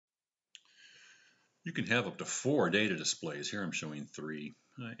You can have up to 4 data displays. Here I'm showing 3,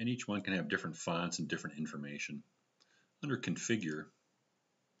 and each one can have different fonts and different information. Under Configure,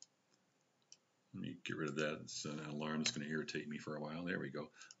 let me get rid of that. It's an alarm that's going to irritate me for a while. There we go.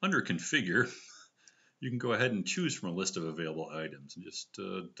 Under Configure, you can go ahead and choose from a list of available items. And just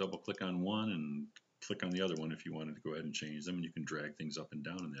double click on one and click on the other one if you wanted to go ahead and change them. And you can drag things up and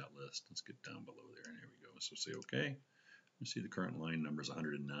down in that list. Let's get down below there. There we go. So say OK. You see the current line number is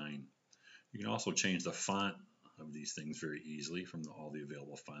 109. You can also change the font of these things very easily from all the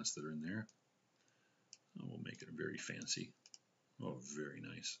available fonts that are in there. We'll make it very fancy. Oh, very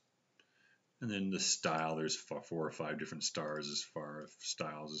nice. And then the style, there's 4 or 5 different styles as far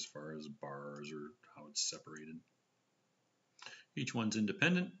as bars or how it's separated. Each one's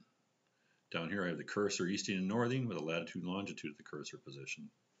independent. Down here I have the cursor easting and northing with a latitude and longitude of the cursor position.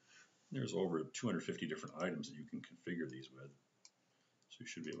 There's over 250 different items that you can configure these with. So you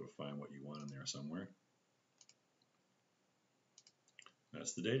should be able to find what you want in there somewhere.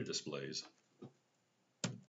 That's the data displays.